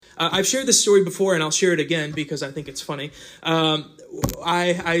I've shared this story before, and I'll share it again because I think it's funny. My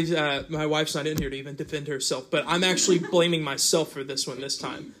wife's not in here to even defend herself, but I'm actually blaming myself for this one this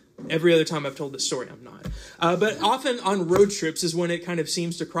time. Every other time I've told this story, I'm not. But often on road trips is when it kind of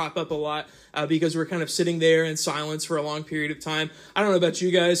seems to crop up a lot because we're kind of sitting there in silence for a long period of time. I don't know about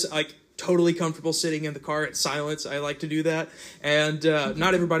you guys, like totally comfortable sitting in the car in silence. I like to do that. And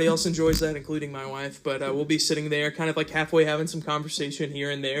not everybody else enjoys that, including my wife. But we'll be sitting there kind of like halfway having some conversation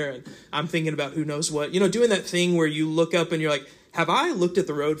here and there. And I'm thinking about who knows what. You know, doing that thing where you look up and you're like, have I looked at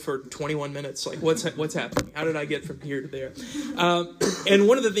the road for 21 minutes? Like, what's happening? How did I get from here to there? And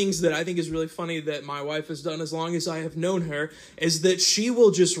one of the things that I think is really funny that my wife has done as long as I have known her is that she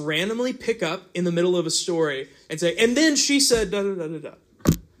will just randomly pick up in the middle of a story and say, and then she said, da da da da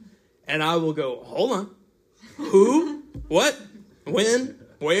da. And I will go, hold on. Who? What? When?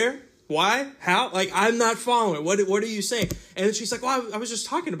 Where? Why? How? Like, I'm not following. What are you saying? And she's like, well, I was just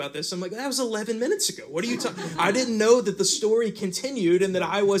talking about this. I'm like, that was 11 minutes ago. What are you talking? I didn't know that the story continued and that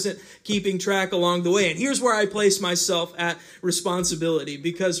I wasn't keeping track along the way. And here's where I place myself at responsibility,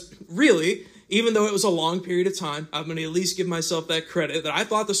 because really, even though it was a long period of time, I'm going to at least give myself that credit that I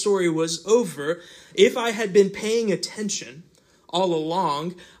thought the story was over. If I had been paying attention all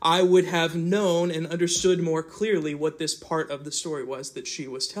along, I would have known and understood more clearly what this part of the story was that she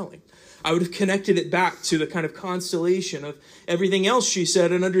was telling. I would have connected it back to the kind of constellation of everything else she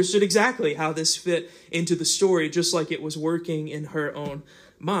said and understood exactly how this fit into the story, just like it was working in her own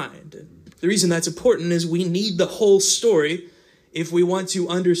mind. And the reason that's important is we need the whole story if we want to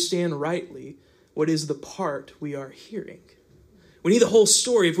understand rightly what is the part we are hearing. We need the whole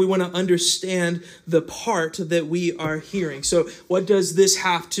story if we want to understand the part that we are hearing. So what does this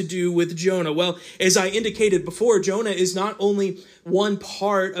have to do with Jonah? Well, as I indicated before, Jonah is not only one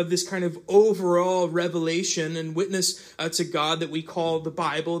part of this kind of overall revelation and witness to God that we call the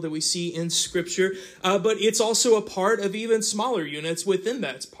Bible, that we see in Scripture, but it's also a part of even smaller units within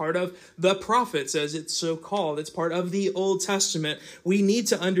that. It's part of the prophets, as it's so called. It's part of the Old Testament. We need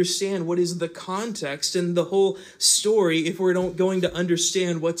to understand what is the context and the whole story if we're going to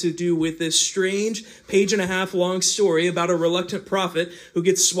understand what to do with this strange page-and-a-half long story about a reluctant prophet who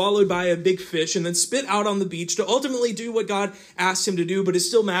gets swallowed by a big fish and then spit out on the beach to ultimately do what God asked him to do, but is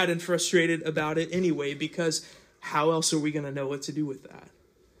still mad and frustrated about it anyway, because how else are we going to know what to do with that?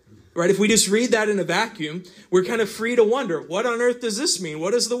 Right? If we just read that in a vacuum, we're kind of free to wonder, what on earth does this mean?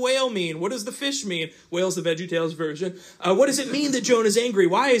 What does the whale mean? What does the fish mean? Whale's the VeggieTales version. What does it mean that Jonah's angry?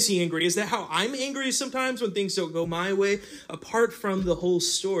 Why is he angry? Is that how I'm angry sometimes when things don't go my way? Apart from the whole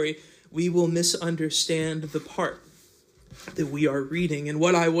story, we will misunderstand the part that we are reading. And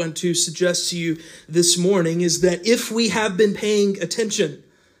what I want to suggest to you this morning is that if we have been paying attention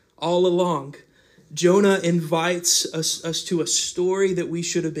all along, Jonah invites us to a story that we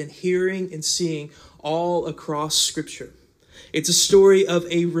should have been hearing and seeing all across Scripture. It's a story of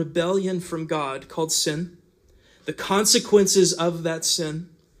a rebellion from God called sin, the consequences of that sin,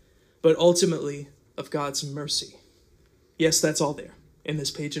 but ultimately of God's mercy. Yes, that's all there in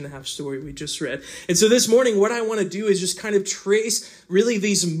this page-and-a-half story we just read. And so this morning, what I want to do is just kind of trace really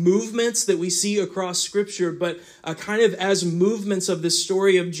these movements that we see across Scripture, but kind of as movements of the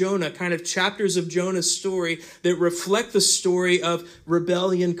story of Jonah, kind of chapters of Jonah's story that reflect the story of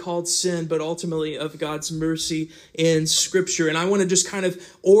rebellion called sin, but ultimately of God's mercy in Scripture. And I want to just kind of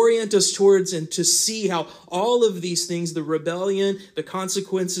orient us towards and to see how all of these things, the rebellion, the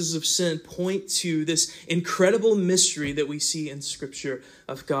consequences of sin, point to this incredible mystery that we see in Scripture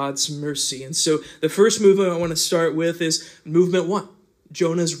of God's mercy. And so the first movement I want to start with is movement 1,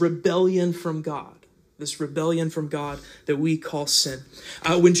 Jonah's rebellion from God. This rebellion from God that we call sin.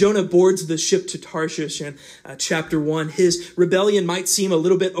 When Jonah boards the ship to Tarshish in chapter 1, his rebellion might seem a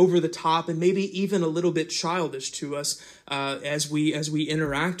little bit over the top and maybe even a little bit childish to us as we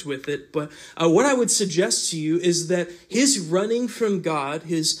interact with it. But what I would suggest to you is that his running from God,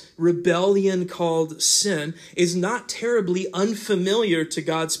 his rebellion called sin, is not terribly unfamiliar to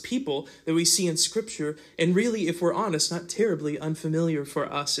God's people that we see in Scripture, and really, if we're honest, not terribly unfamiliar for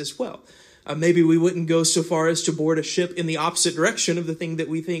us as well. Maybe we wouldn't go so far as to board a ship in the opposite direction of the thing that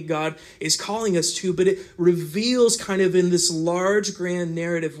we think God is calling us to, but it reveals kind of in this large, grand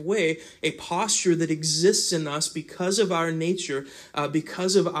narrative way a posture that exists in us because of our nature,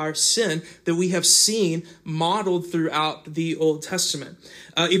 because of our sin, that we have seen modeled throughout the Old Testament.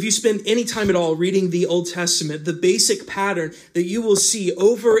 If you spend any time at all reading the Old Testament, the basic pattern that you will see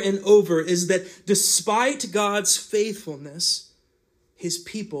over and over is that despite God's faithfulness, his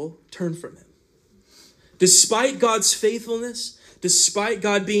people turn from him. Despite God's faithfulness, Despite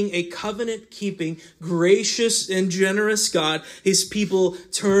God being a covenant-keeping, gracious and generous God, his people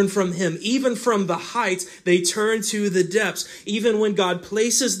turn from him. Even from the heights, they turn to the depths. Even when God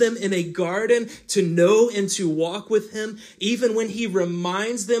places them in a garden to know and to walk with him, even when he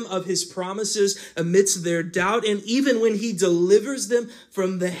reminds them of his promises amidst their doubt, and even when he delivers them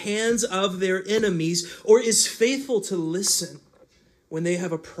from the hands of their enemies, or is faithful to listen when they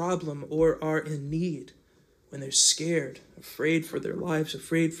have a problem or are in need, when they're scared, afraid for their lives,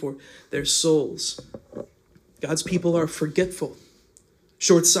 afraid for their souls. God's people are forgetful,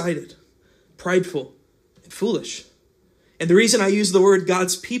 short-sighted, prideful, and foolish. And the reason I use the word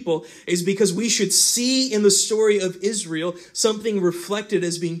God's people is because we should see in the story of Israel something reflected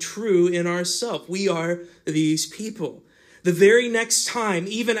as being true in ourselves. We are these people. The very next time,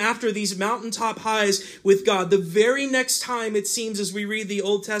 even after these mountaintop highs with God, the very next time it seems as we read the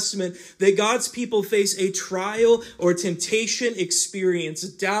Old Testament that God's people face a trial or temptation, experience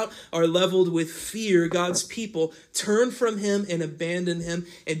doubt, are leveled with fear, God's people turn from him and abandon him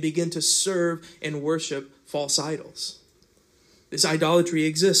and begin to serve and worship false idols. This idolatry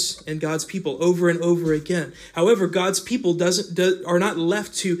exists in God's people over and over again. However, God's people are not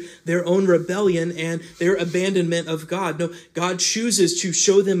left to their own rebellion and their abandonment of God. No, God chooses to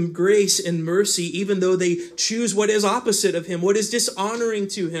show them grace and mercy, even though they choose what is opposite of him, what is dishonoring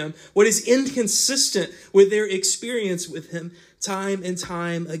to him, what is inconsistent with their experience with him time and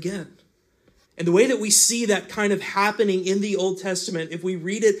time again. And the way that we see that kind of happening in the Old Testament, if we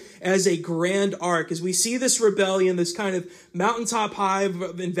read it as a grand arc, as we see this rebellion, this kind of mountaintop high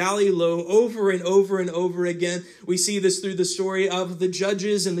and valley low over and over and over again. We see this through the story of the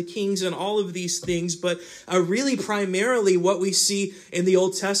judges and the kings and all of these things. But really primarily what we see in the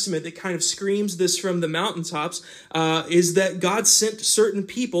Old Testament that kind of screams this from the mountaintops is that God sent certain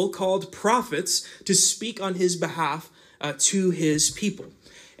people called prophets to speak on his behalf to his people.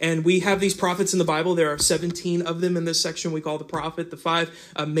 And we have these prophets in the Bible. There are 17 of them in this section we call the prophet, the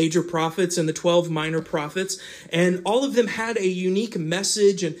 5 major prophets and the 12 minor prophets. And all of them had a unique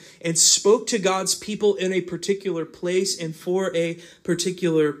message and spoke to God's people in a particular place and for a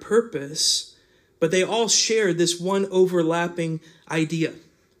particular purpose. But they all shared this one overlapping idea,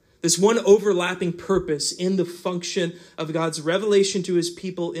 this one overlapping purpose in the function of God's revelation to his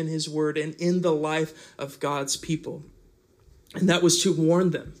people in his word and in the life of God's people. And that was to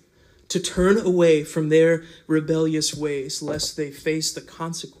warn them to turn away from their rebellious ways, lest they face the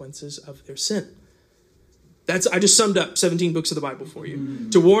consequences of their sin. I just summed up 17 books of the Bible for you.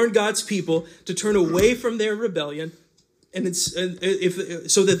 To warn God's people to turn away from their rebellion,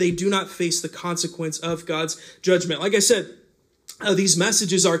 so that they do not face the consequence of God's judgment. Like I said, these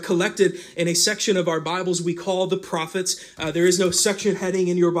messages are collected in a section of our Bibles we call the prophets. There is no section heading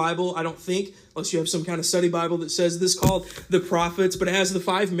in your Bible, I don't think, unless you have some kind of study Bible that says this, called the prophets. But it has the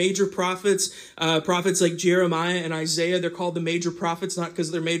 5 major prophets, prophets like Jeremiah and Isaiah. They're called the major prophets, not because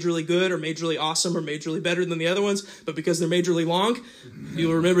they're majorly good or majorly awesome or majorly better than the other ones, but because they're majorly long.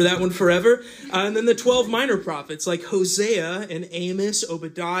 You'll remember that one forever. And then the 12 minor prophets like Hosea and Amos,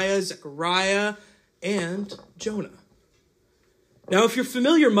 Obadiah, Zechariah, and Jonah. Now, if you're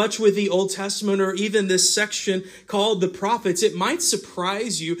familiar much with the Old Testament or even this section called the prophets, it might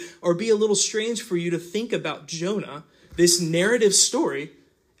surprise you or be a little strange for you to think about Jonah, this narrative story,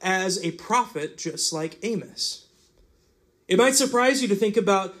 as a prophet just like Amos. It might surprise you to think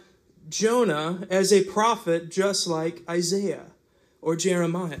about Jonah as a prophet just like Isaiah or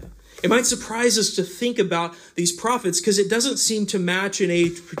Jeremiah. It might surprise us to think about these prophets because it doesn't seem to match in a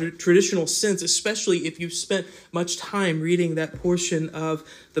traditional sense, especially if you've spent much time reading that portion of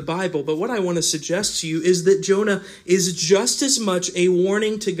the Bible. But what I want to suggest to you is that Jonah is just as much a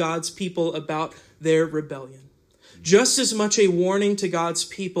warning to God's people about their rebellion, just as much a warning to God's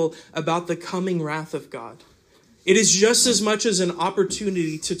people about the coming wrath of God. It is just as much as an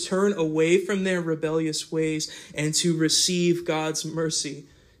opportunity to turn away from their rebellious ways and to receive God's mercy.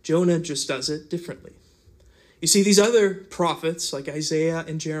 Jonah just does it differently. You see, these other prophets like Isaiah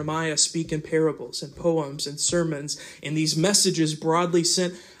and Jeremiah speak in parables and poems and sermons and these messages broadly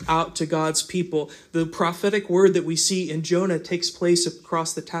sent out to God's people. The prophetic word that we see in Jonah takes place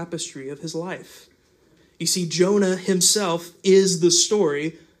across the tapestry of his life. You see, Jonah himself is the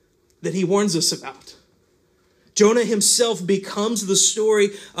story that he warns us about. Jonah himself becomes the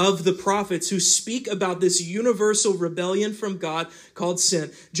story of the prophets who speak about this universal rebellion from God called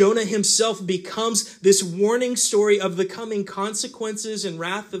sin. Jonah himself becomes this warning story of the coming consequences and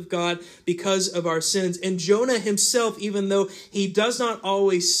wrath of God because of our sins. And Jonah himself, even though he does not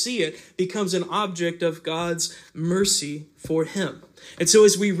always see it, becomes an object of God's mercy for him. And so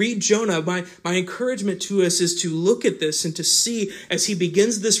as we read Jonah, my encouragement to us is to look at this and to see as he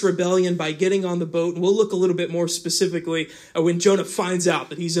begins this rebellion by getting on the boat. And we'll look a little bit more specifically when Jonah finds out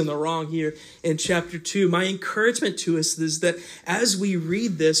that he's in the wrong here in chapter 2. My encouragement to us is that as we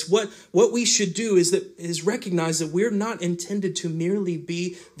read this, what we should do is recognize that we're not intended to merely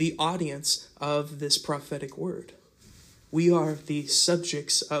be the audience of this prophetic word. We are the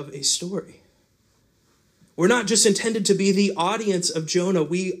subjects of a story. We're not just intended to be the audience of Jonah.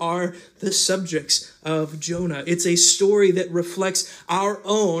 We are the subjects of Jonah. It's a story that reflects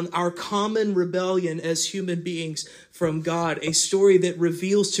our common rebellion as human beings from God. A story that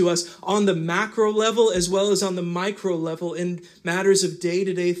reveals to us on the macro level as well as on the micro level in matters of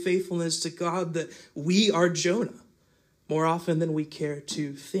day-to-day faithfulness to God that we are Jonah more often than we care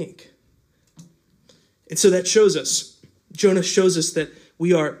to think. And so that Jonah shows us that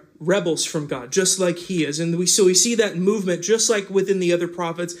we are rebels from God, just like he is. And we see that movement just like within the other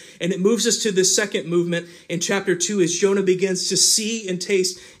prophets. And it moves us to the second movement in chapter 2 as Jonah begins to see and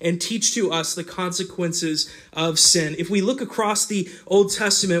taste and teach to us the consequences of sin. If we look across the Old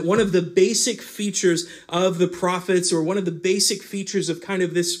Testament, one of the basic features of the prophets, or one of the basic features of kind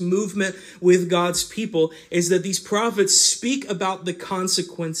of this movement with God's people, is that these prophets speak about the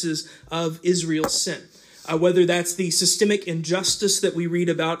consequences of Israel's sin. Whether that's the systemic injustice that we read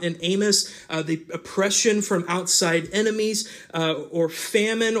about in Amos, the oppression from outside enemies, or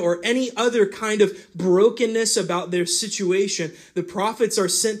famine, or any other kind of brokenness about their situation, the prophets are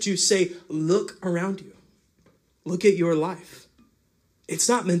sent to say, look around you. Look at your life. It's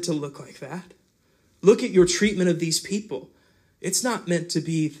not meant to look like that. Look at your treatment of these people. It's not meant to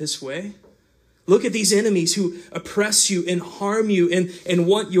be this way. Look at these enemies who oppress you and harm you and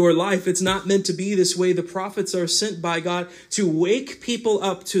want your life. It's not meant to be this way. The prophets are sent by God to wake people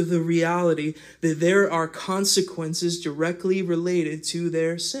up to the reality that there are consequences directly related to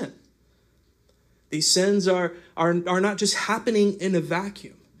their sin. These sins are not just happening in a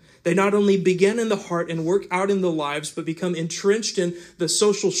vacuum. They not only begin in the heart and work out in the lives, but become entrenched in the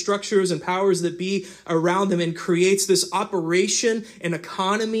social structures and powers that be around them, and creates this operation and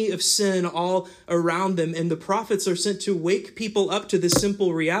economy of sin all around them. And the prophets are sent to wake people up to this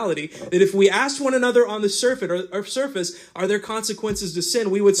simple reality that if we asked one another on the surface, are there consequences to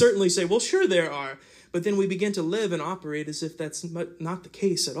sin? We would certainly say, well, sure there are. But then we begin to live and operate as if that's not the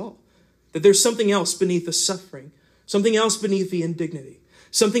case at all. That there's something else beneath the suffering, something else beneath the indignity,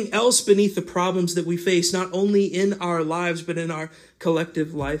 something else beneath the problems that we face, not only in our lives, but in our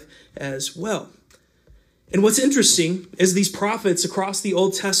collective life as well. And what's interesting is these prophets across the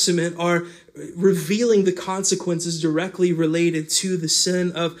Old Testament are revealing the consequences directly related to the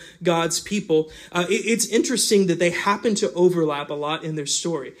sin of God's people. It's interesting that they happen to overlap a lot in their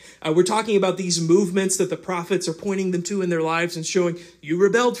story. We're talking about these movements that the prophets are pointing them to in their lives and showing, you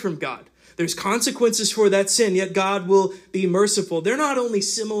rebelled from God. There's consequences for that sin, yet God will be merciful. They're not only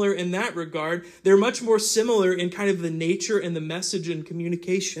similar in that regard, they're much more similar in kind of the nature and the message and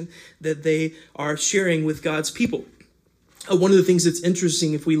communication that they are sharing with God's people. One of the things that's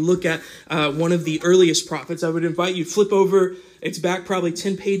interesting, if we look at one of the earliest prophets, I would invite you to flip over, it's back probably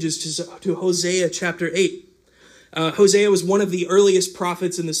 10 pages to Hosea chapter 8. Hosea was one of the earliest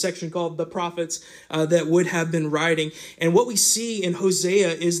prophets in the section called the prophets that would have been writing. And what we see in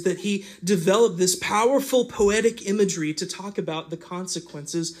Hosea is that he developed this powerful poetic imagery to talk about the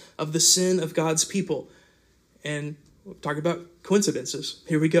consequences of the sin of God's people. And we'll talk about coincidences.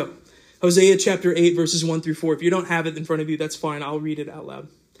 Here we go. Hosea chapter 8, verses 1 through 4. If you don't have it in front of you, that's fine. I'll read it out loud.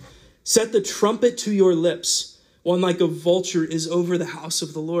 Set the trumpet to your lips. One like a vulture is over the house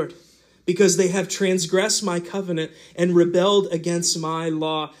of the Lord, because they have transgressed my covenant and rebelled against my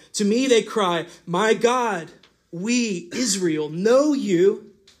law. To me they cry, my God, we, Israel, know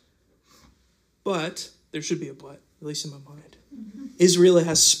you. But, there should be a but, at least in my mind. Israel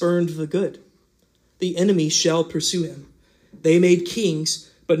has spurned the good. The enemy shall pursue him. They made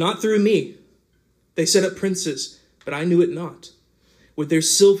kings, but not through me. They set up princes, but I knew it not. With their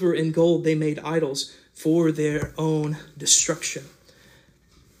silver and gold they made idols for their own destruction.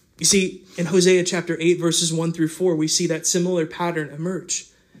 You see, in Hosea chapter 8, verses 1 through 4, we see that similar pattern emerge.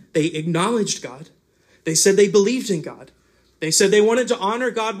 They acknowledged God. They said they believed in God. They said they wanted to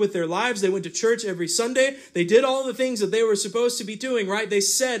honor God with their lives. They went to church every Sunday. They did all the things that they were supposed to be doing, right? They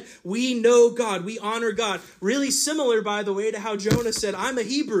said, we know God. We honor God. Really similar, by the way, to how Jonah said, I'm a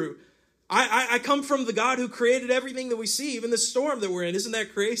Hebrew. I come from the God who created everything that we see, even the storm that we're in. Isn't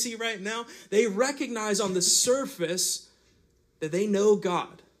that crazy right now? They recognize on the surface that they know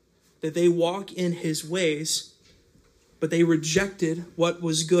God, that they walk in his ways, but they rejected what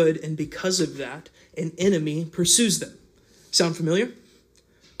was good, and because of that, an enemy pursues them. Sound familiar?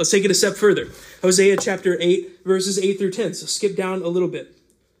 Let's take it a step further. Hosea chapter 8, verses 8 through 10. So skip down a little bit.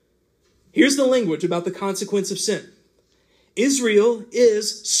 Here's the language about the consequence of sin. Israel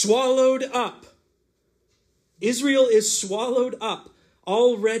is swallowed up. Israel is swallowed up.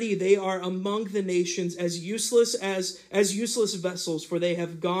 Already they are among the nations as useless vessels, for they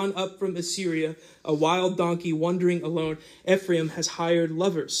have gone up from Assyria, a wild donkey wandering alone. Ephraim has hired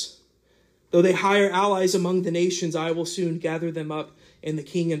lovers. Though they hire allies among the nations, I will soon gather them up, and the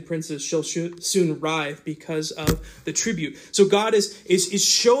king and princes shall soon writhe because of the tribute. So God is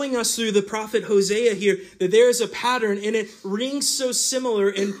showing us through the prophet Hosea here that there is a pattern, and it rings so similar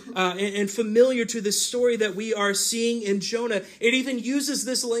and familiar to the story that we are seeing in Jonah. It even uses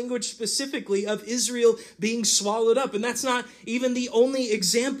this language specifically of Israel being swallowed up, and that's not even the only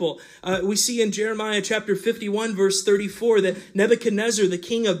example. We see in Jeremiah chapter 51, verse 34, that Nebuchadnezzar, the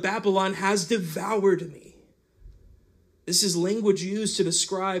king of Babylon, has devoured me. This is language used to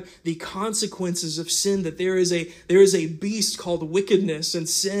describe the consequences of sin, that there is a beast called wickedness and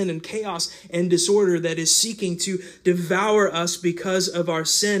sin and chaos and disorder that is seeking to devour us because of our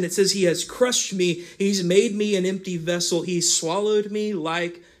sin. It says he has crushed me. He's made me an empty vessel. He swallowed me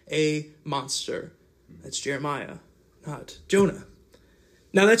like a monster. That's Jeremiah, not Jonah.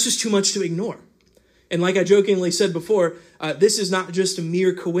 Now that's just too much to ignore. And like I jokingly said before, this is not just a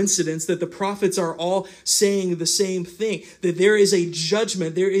mere coincidence that the prophets are all saying the same thing, that there is a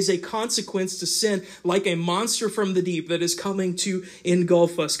judgment, there is a consequence to sin like a monster from the deep that is coming to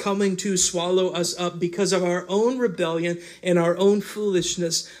engulf us, coming to swallow us up because of our own rebellion and our own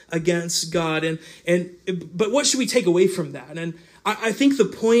foolishness against God. But what should we take away from that? And I think the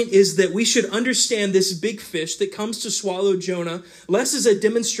point is that we should understand this big fish that comes to swallow Jonah less as a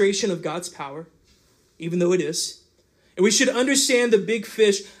demonstration of God's power, even though it is. And we should understand the big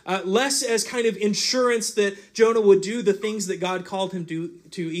fish less as kind of insurance that Jonah would do the things that God called him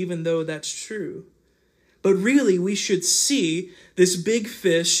to, even though that's true. But really, we should see this big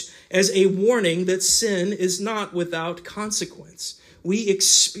fish as a warning that sin is not without consequence. We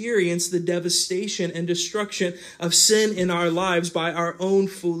experience the devastation and destruction of sin in our lives by our own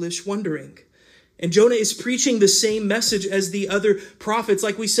foolish wandering. And Jonah is preaching the same message as the other prophets,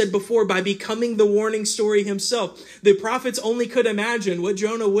 like we said before, by becoming the warning story himself. The prophets only could imagine what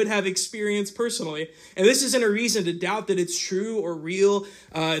Jonah would have experienced personally. And this isn't a reason to doubt that it's true or real,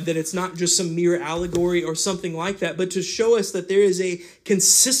 that it's not just some mere allegory or something like that, but to show us that there is a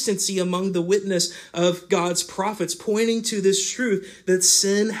consistency among the witness of God's prophets, pointing to this truth that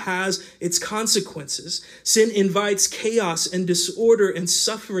sin has its consequences. Sin invites chaos and disorder and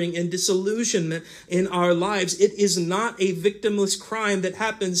suffering and disillusionment in our lives. It is not a victimless crime that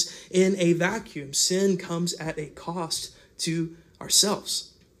happens in a vacuum. Sin comes at a cost to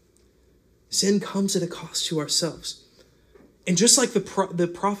ourselves. Sin comes at a cost to ourselves. And just like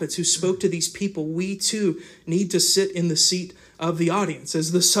the prophets who spoke to these people, we too need to sit in the seat of the audience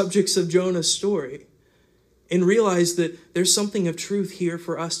as the subjects of Jonah's story and realize that there's something of truth here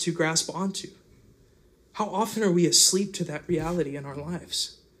for us to grasp onto. How often are we asleep to that reality in our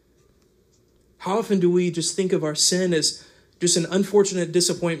lives? How often do we just think of our sin as just an unfortunate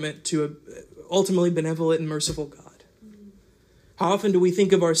disappointment to an ultimately benevolent and merciful God? How often do we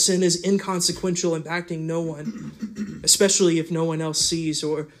think of our sin as inconsequential, impacting no one, especially if no one else sees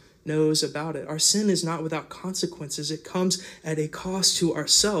or knows about it? Our sin is not without consequences. It comes at a cost to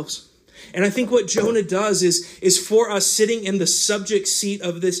ourselves. And I think what Jonah does is for us sitting in the subject seat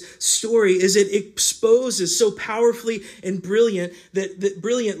of this story is it exposes so powerfully and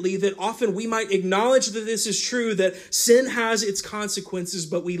brilliantly that often we might acknowledge that this is true, that sin has its consequences,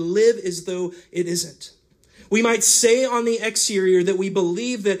 but we live as though it isn't. We might say on the exterior that we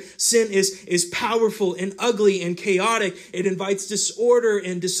believe that sin is powerful and ugly and chaotic. It invites disorder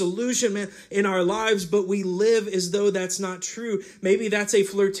and disillusionment in our lives, but we live as though that's not true. Maybe that's a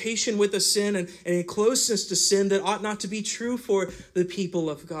flirtation with a sin and a closeness to sin that ought not to be true for the people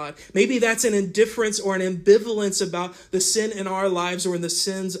of God. Maybe that's an indifference or an ambivalence about the sin in our lives or in the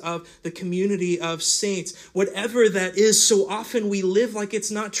sins of the community of saints. Whatever that is, so often we live like it's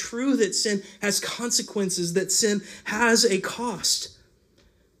not true that sin has consequences, that sin has a cost.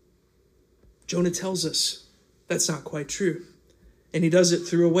 Jonah tells us that's not quite true. And he does it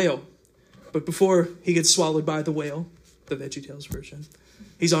through a whale. But before he gets swallowed by the whale, the VeggieTales version,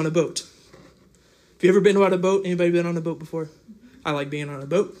 he's on a boat. Have you ever been on a boat? Anybody been on a boat before? I like being on a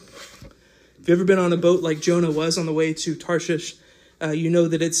boat. Have you ever been on a boat like Jonah was on the way to Tarshish? you know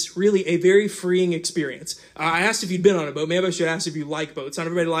that it's really a very freeing experience. I asked if you'd been on a boat. Maybe I should ask if you like boats. Not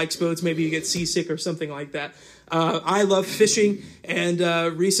everybody likes boats. Maybe you get seasick or something like that. I love fishing, and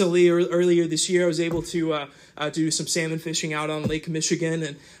recently, or earlier this year, I was able to do some salmon fishing out on Lake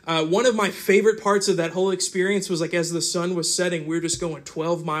Michigan. And one of my favorite parts of that whole experience was like as the sun was setting, we were just going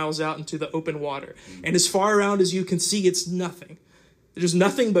 12 miles out into the open water. And as far around as you can see, it's nothing. There's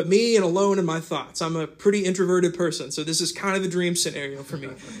nothing but me and alone in my thoughts. I'm a pretty introverted person, so this is kind of the dream scenario for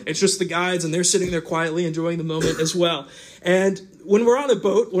me. It's just the guides, and they're sitting there quietly enjoying the moment as well. And when we're on a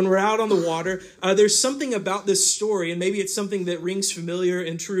boat, when we're out on the water, there's something about this story, and maybe it's something that rings familiar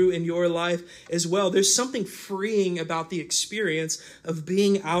and true in your life as well. There's something freeing about the experience of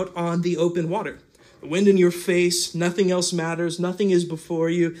being out on the open water. The wind in your face, nothing else matters, nothing is before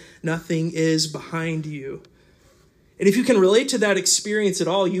you, nothing is behind you. And if you can relate to that experience at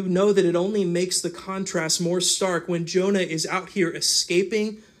all, you know that it only makes the contrast more stark when Jonah is out here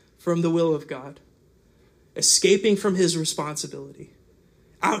escaping from the will of God, escaping from his responsibility,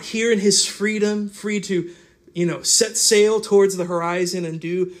 out here in his freedom, free to, set sail towards the horizon and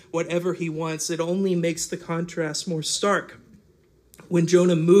do whatever he wants. It only makes the contrast more stark when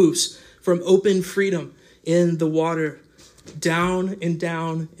Jonah moves from open freedom in the water down and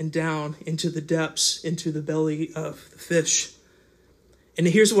down and down into the depths, into the belly of the fish. And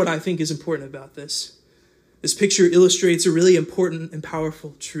here's what I think is important about this. This picture illustrates a really important and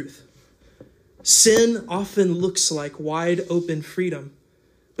powerful truth. Sin often looks like wide open freedom,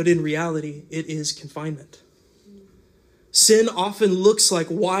 but in reality, it is confinement. Sin often looks like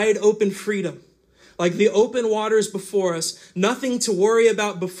wide open freedom, like the open waters before us, nothing to worry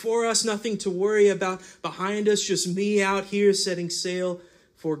about before us, nothing to worry about behind us, just me out here setting sail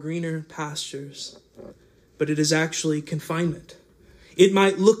for greener pastures. But it is actually confinement. It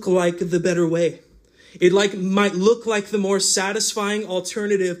might look like the better way. It might look like the more satisfying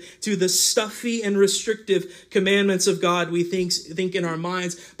alternative to the stuffy and restrictive commandments of God we think in our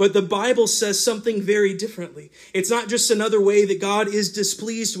minds. But the Bible says something very differently. It's not just another way that God is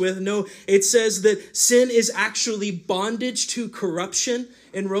displeased with. No, it says that sin is actually bondage to corruption.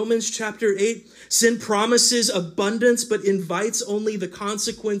 In Romans chapter 8, sin promises abundance, but invites only the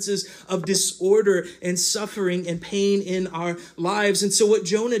consequences of disorder and suffering and pain in our lives. And so what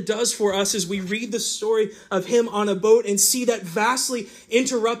Jonah does for us is we read the story of him on a boat and see that vastly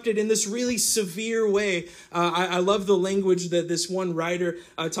interrupted in this really severe way. I love the language that this one writer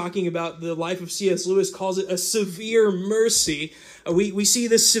talking about the life of C.S. Lewis calls it a severe mercy. We see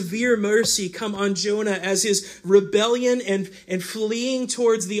this severe mercy come on Jonah as his rebellion and fleeing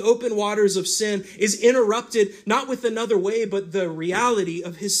towards the open waters of sin is interrupted, not with another way, but the reality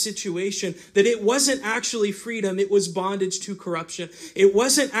of his situation, that it wasn't actually freedom, it was bondage to corruption. It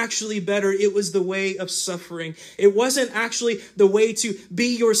wasn't actually better, it was the way of suffering. It wasn't actually the way to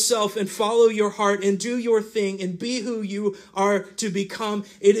be yourself and follow your heart and do your thing and be who you are to become.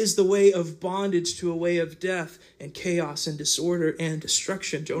 It is the way of bondage to a way of death and chaos and disorder and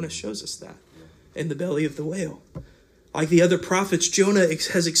destruction. Jonah shows us that in the belly of the whale. Like the other prophets, Jonah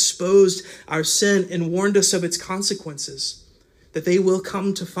has exposed our sin and warned us of its consequences, that they will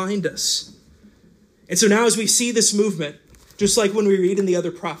come to find us. And so now as we see this movement, just like when we read in the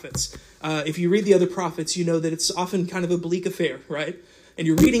other prophets, if you read the other prophets, you know that it's often kind of a bleak affair, right? And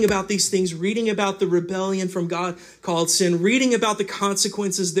you're reading about these things, reading about the rebellion from God called sin, reading about the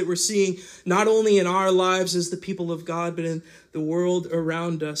consequences that we're seeing, not only in our lives as the people of God, but in the world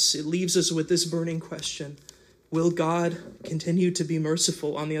around us. It leaves us with this burning question. Will God continue to be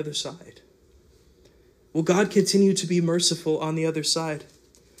merciful on the other side? Will God continue to be merciful on the other side?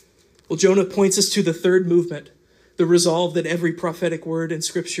 Well, Jonah points us to the third movement, the resolve that every prophetic word in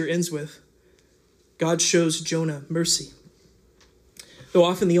Scripture ends with. God shows Jonah mercy. Though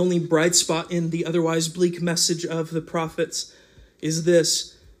often the only bright spot in the otherwise bleak message of the prophets is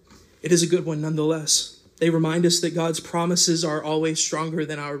this, it is a good one nonetheless. They remind us that God's promises are always stronger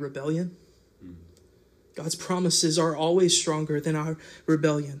than our rebellion. God's promises are always stronger than our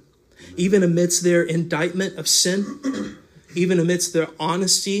rebellion. Even amidst their indictment of sin, even amidst their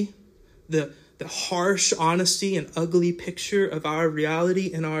honesty, the harsh honesty and ugly picture of our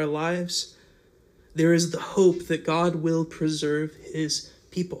reality in our lives, there is the hope that God will preserve his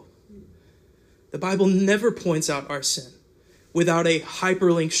people. The Bible never points out our sin without a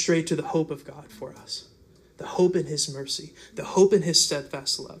hyperlink straight to the hope of God for us. The hope in his mercy, the hope in his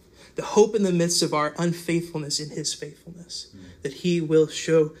steadfast love, the hope in the midst of our unfaithfulness in his faithfulness, that he will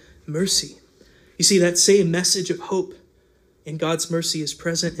show mercy. You see, that same message of hope in God's mercy is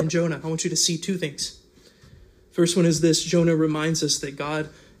present in Jonah. I want you to see two things. First one is this: Jonah reminds us that God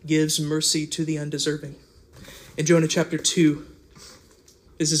gives mercy to the undeserving. In Jonah chapter 2,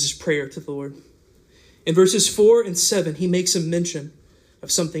 This is his prayer to the Lord. In verses 4 and 7, he makes a mention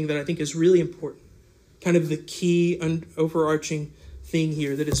of something that I think is really important. Kind of the key and overarching thing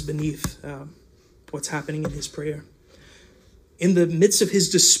here that is beneath what's happening in his prayer. In the midst of his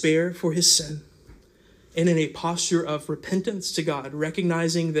despair for his sin, and in a posture of repentance to God,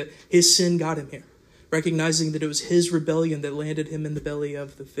 recognizing that his sin got him here, recognizing that it was his rebellion that landed him in the belly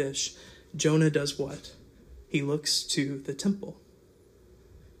of the fish, Jonah does what? He looks to the temple.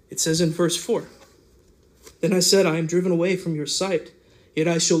 It says in verse 4, "Then I said, I am driven away from your sight, yet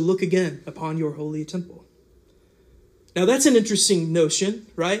I shall look again upon your holy temple." Now that's an interesting notion,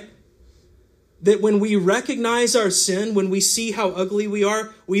 right? That when we recognize our sin, when we see how ugly we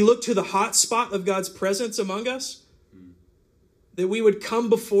are, we look to the hot spot of God's presence among us. That we would come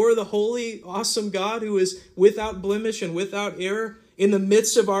before the holy, awesome God who is without blemish and without error. In the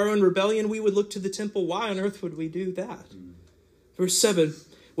midst of our own rebellion, we would look to the temple. Why on earth would we do that? Verse 7,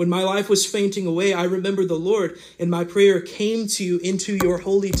 "When my life was fainting away, I remembered the Lord, and my prayer came to you into your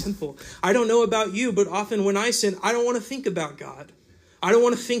holy temple." I don't know about you, but often when I sin, I don't want to think about God. I don't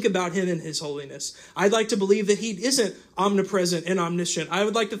want to think about him and his holiness. I'd like to believe that he isn't omnipresent and omniscient. I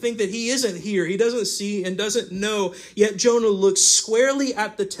would like to think that he isn't here. He doesn't see and doesn't know. Yet Jonah looks squarely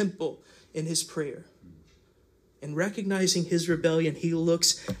at the temple in his prayer. And recognizing his rebellion, he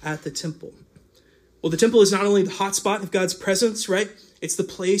looks at the temple. Well, the temple is not only the hotspot of God's presence, right? It's the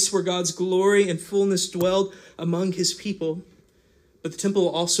place where God's glory and fullness dwelled among his people. But the temple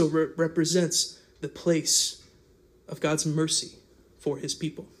also represents the place of God's mercy for his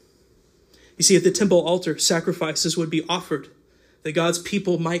people. You see, at the temple altar, sacrifices would be offered that God's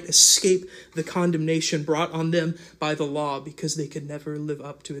people might escape the condemnation brought on them by the law because they could never live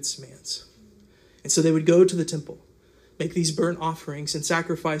up to its demands. And so they would go to the temple, make these burnt offerings and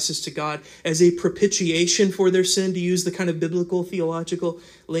sacrifices to God as a propitiation for their sin, to use the kind of biblical theological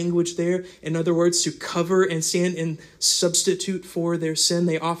language there. In other words, to cover and stand in substitute for their sin.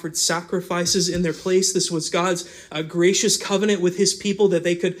 They offered sacrifices in their place. This was God's gracious covenant with his people that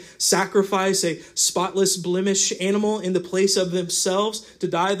they could sacrifice a spotless, blemish animal in the place of themselves to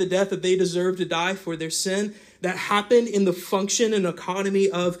die the death that they deserved to die for their sin. That happened in the function and economy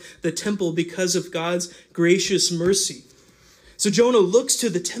of the temple because of God's gracious mercy. So Jonah looks to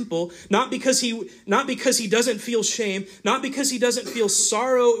the temple, not because he doesn't feel shame, not because he doesn't feel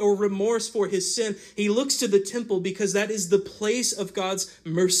sorrow or remorse for his sin. He looks to the temple because that is the place of God's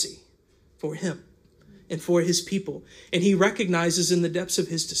mercy for him and for his people. And he recognizes in the depths of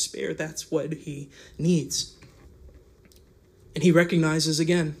his despair, that's what he needs. And he recognizes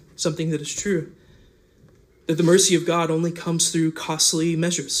again something that is true, that the mercy of God only comes through costly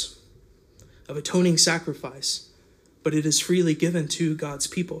measures of atoning sacrifice, but it is freely given to God's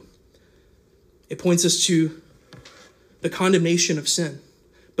people. It points us to the condemnation of sin,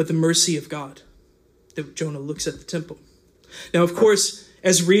 but the mercy of God, that Jonah looks at the temple. Now, of course,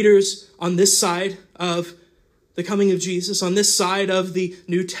 as readers on this side of the coming of Jesus, on this side of the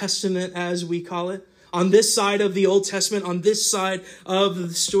New Testament, as we call it, on this side of the Old Testament, on this side of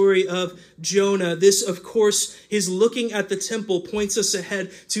the story of Jonah, this, of course, his looking at the temple points us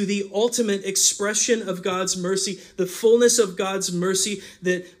ahead to the ultimate expression of God's mercy, the fullness of God's mercy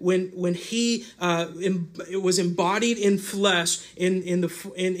that when he it was embodied in flesh,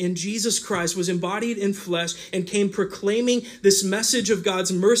 in Jesus Christ, was embodied in flesh and came proclaiming this message of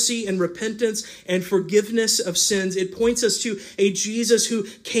God's mercy and repentance and forgiveness of sins. It points us to a Jesus who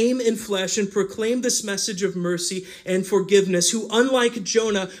came in flesh and proclaimed this message of mercy and forgiveness, who, unlike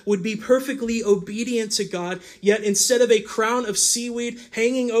Jonah, would be perfectly obedient to God, yet instead of a crown of seaweed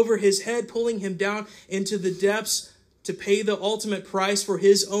hanging over his head, pulling him down into the depths to pay the ultimate price for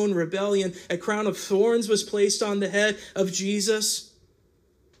his own rebellion, a crown of thorns was placed on the head of Jesus,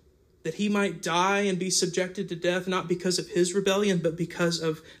 that he might die and be subjected to death, not because of his rebellion, but because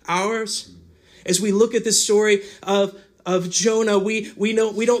of ours. As we look at this story of Jonah, we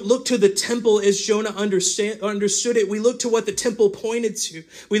don't look to the temple as Jonah understood it. We look to what the temple pointed to.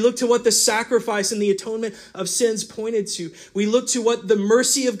 We look to what the sacrifice and the atonement of sins pointed to. We look to what the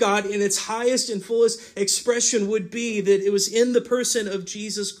mercy of God in its highest and fullest expression would be, that it was in the person of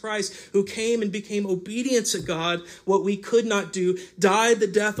Jesus Christ, who came and became obedient to God, what we could not do, died the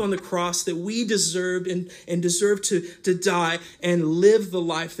death on the cross that we deserved and deserved to die, and live the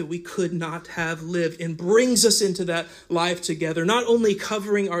life that we could not have lived, and brings us into that life together, not only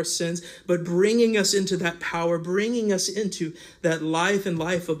covering our sins, but bringing us into that power, bringing us into that life and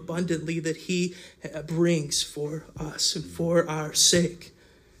life abundantly that he brings for us and for our sake.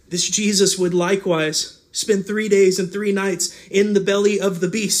 This Jesus would likewise spend 3 days and 3 nights in the belly of the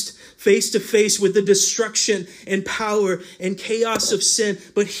beast, face to face with the destruction and power and chaos of sin.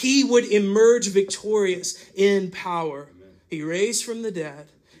 But he would emerge victorious in power. He raised from the dead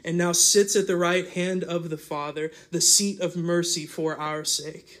and now sits at the right hand of the Father, the seat of mercy for our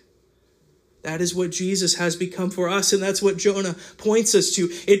sake. That is what Jesus has become for us, and that's what Jonah points us to.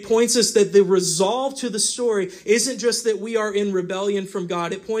 It points us that the resolve to the story isn't just that we are in rebellion from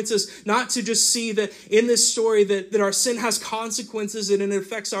God. It points us not to just see that in this story that our sin has consequences and it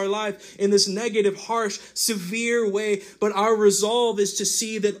affects our life in this negative, harsh, severe way, but our resolve is to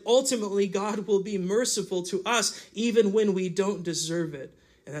see that ultimately God will be merciful to us even when we don't deserve it.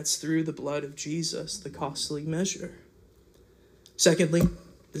 And that's through the blood of Jesus, the costly measure. Secondly,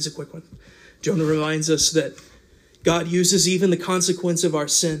 this is a quick one. Jonah reminds us that God uses even the consequence of our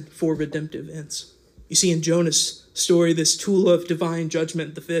sin for redemptive ends. You see in Jonah's story, this tool of divine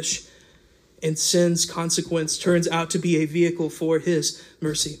judgment, the fish, and sin's consequence turns out to be a vehicle for his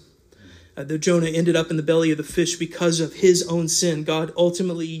mercy. Though Jonah ended up in the belly of the fish because of his own sin, God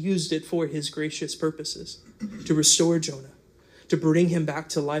ultimately used it for his gracious purposes, to restore Jonah, to bring him back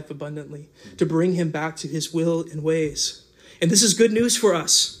to life abundantly, to bring him back to his will and ways. And this is good news for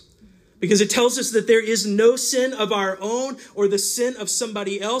us, because it tells us that there is no sin of our own or the sin of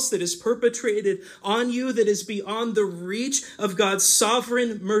somebody else that is perpetrated on you that is beyond the reach of God's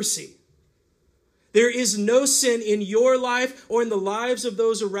sovereign mercy. There is no sin in your life or in the lives of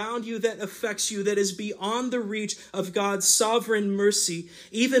those around you that affects you that is beyond the reach of God's sovereign mercy.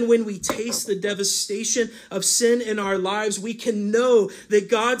 Even when we taste the devastation of sin in our lives, we can know that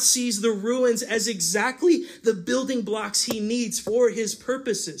God sees the ruins as exactly the building blocks he needs for his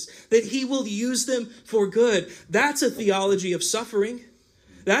purposes, that he will use them for good. That's a theology of suffering.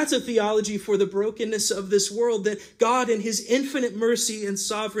 That's a theology for the brokenness of this world, that God in his infinite mercy and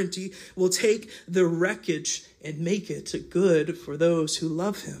sovereignty will take the wreckage and make it good for those who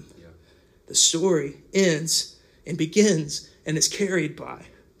love him. Yeah. The story ends and begins and is carried by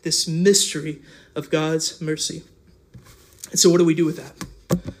this mystery of God's mercy. And so what do we do with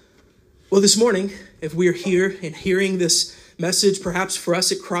that? Well, this morning, if we're here and hearing this message, perhaps for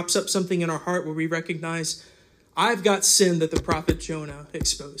us it crops up something in our heart where we recognize, I've got sin that the prophet Jonah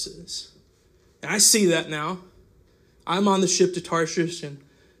exposes. And I see that now. I'm on the ship to Tarshish and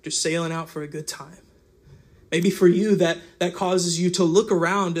just sailing out for a good time. Maybe for you that causes you to look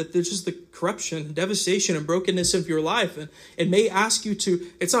around at just the corruption, devastation, and brokenness of your life. And it may ask you to,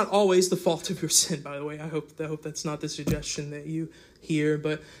 it's not always the fault of your sin, by the way. I hope that's not the suggestion that you hear.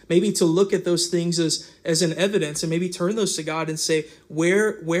 But maybe to look at those things as an evidence and maybe turn those to God and say,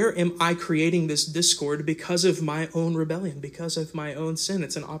 where am I creating this discord because of my own rebellion, because of my own sin?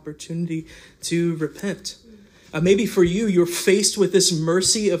 It's an opportunity to repent. Maybe for you, you're faced with this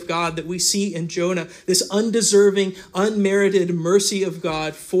mercy of God that we see in Jonah, this undeserving, unmerited mercy of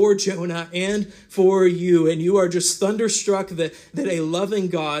God for Jonah and for you. And you are just thunderstruck that a loving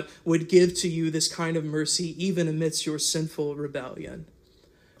God would give to you this kind of mercy, even amidst your sinful rebellion.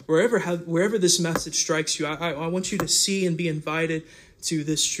 Wherever this message strikes you, I want you to see and be invited to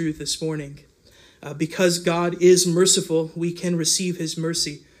this truth this morning. Because God is merciful, we can receive his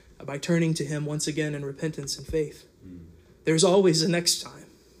mercy by turning to him once again in repentance and faith. There's always a next time.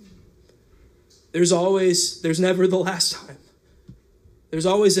 There's never the last time. There's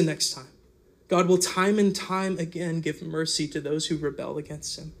always a next time. God will time and time again give mercy to those who rebel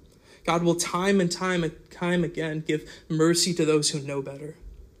against him. God will time and time again give mercy to those who know better.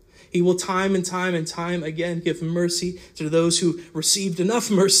 He will time and time again give mercy to those who received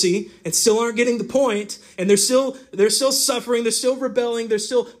enough mercy and still aren't getting the point, and they're still suffering, they're still rebelling, they're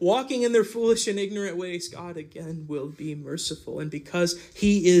still walking in their foolish and ignorant ways. God again will be merciful, and because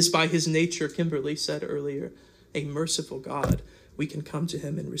he is by his nature, Kimberly said earlier, a merciful God, we can come to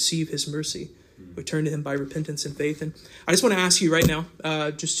him and receive his mercy. We turn to him by repentance and faith. And I just want to ask you right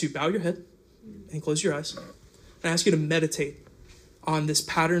now, just to bow your head and close your eyes, and ask you to meditate on this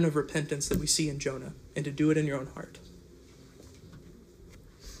pattern of repentance that we see in Jonah, and to do it in your own heart.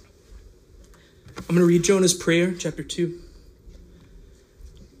 I'm going to read Jonah's prayer, chapter 2.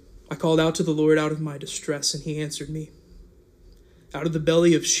 I called out to the Lord out of my distress, and he answered me. Out of the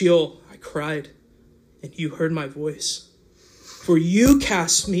belly of Sheol I cried, and you heard my voice. For you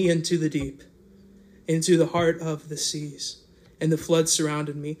cast me into the deep, into the heart of the seas, and the flood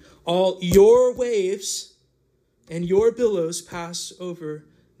surrounded me. All your waves and your billows pass over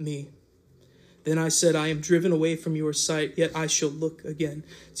me. Then I said, I am driven away from your sight, yet I shall look again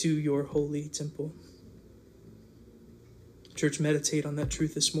to your holy temple. Church, meditate on that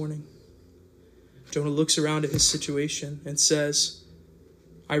truth this morning. Jonah looks around at his situation and says,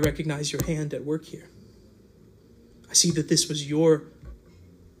 I recognize your hand at work here. I see that this was your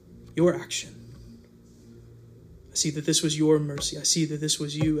action. I see that this was your mercy. I see that this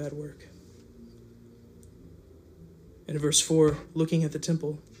was you at work. And in verse 4, looking at the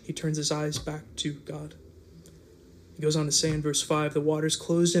temple, he turns his eyes back to God. He goes on to say in verse 5, the waters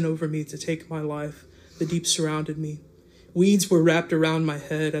closed in over me to take my life. The deep surrounded me. Weeds were wrapped around my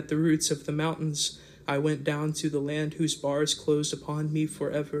head. At the roots of the mountains I went down to the land whose bars closed upon me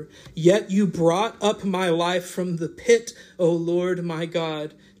forever. Yet you brought up my life from the pit, O Lord my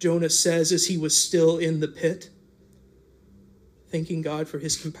God, Jonah says as he was still in the pit, thanking God for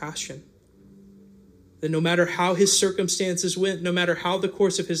his compassion. That no matter how his circumstances went, no matter how the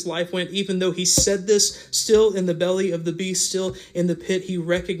course of his life went, even though he said this, still in the belly of the beast, still in the pit, he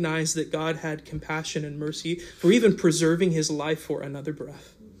recognized that God had compassion and mercy for even preserving his life for another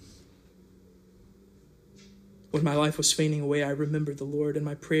breath. When my life was fading away, I remembered the Lord, and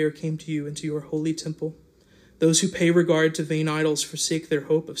my prayer came to you into your holy temple. Those who pay regard to vain idols forsake their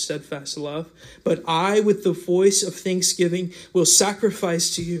hope of steadfast love. But I, with the voice of thanksgiving, will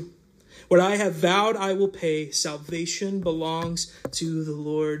sacrifice to you. What I have vowed I will pay. Salvation belongs to the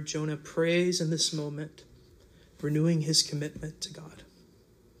Lord. Jonah prays in this moment, renewing his commitment to God.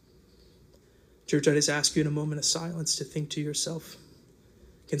 Church, I just ask you in a moment of silence to think to yourself.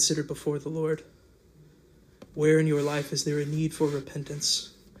 Consider before the Lord. Where in your life is there a need for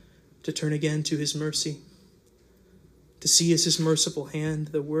repentance? To turn again to his mercy? To see as his merciful hand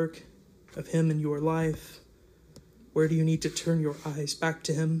the work of him in your life? Where do you need to turn your eyes back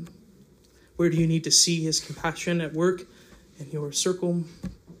to him? Where do you need to see his compassion at work in your circle?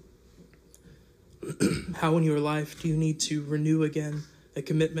 How in your life do you need to renew again a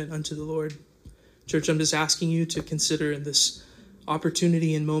commitment unto the Lord? Church, I'm just asking you to consider in this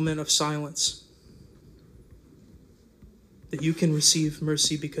opportunity and moment of silence that you can receive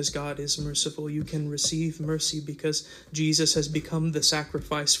mercy because God is merciful. You can receive mercy because Jesus has become the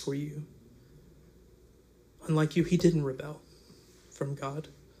sacrifice for you. Unlike you, he didn't rebel from God.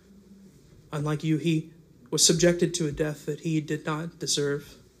 Unlike you, he was subjected to a death that he did not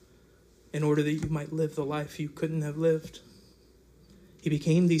deserve in order that you might live the life you couldn't have lived. He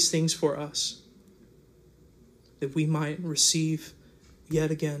became these things for us, that we might receive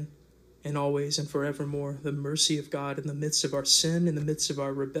yet again and always and forevermore the mercy of God in the midst of our sin, in the midst of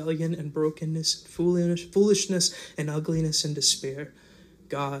our rebellion and brokenness, foolishness and ugliness and despair.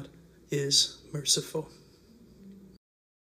 God is merciful.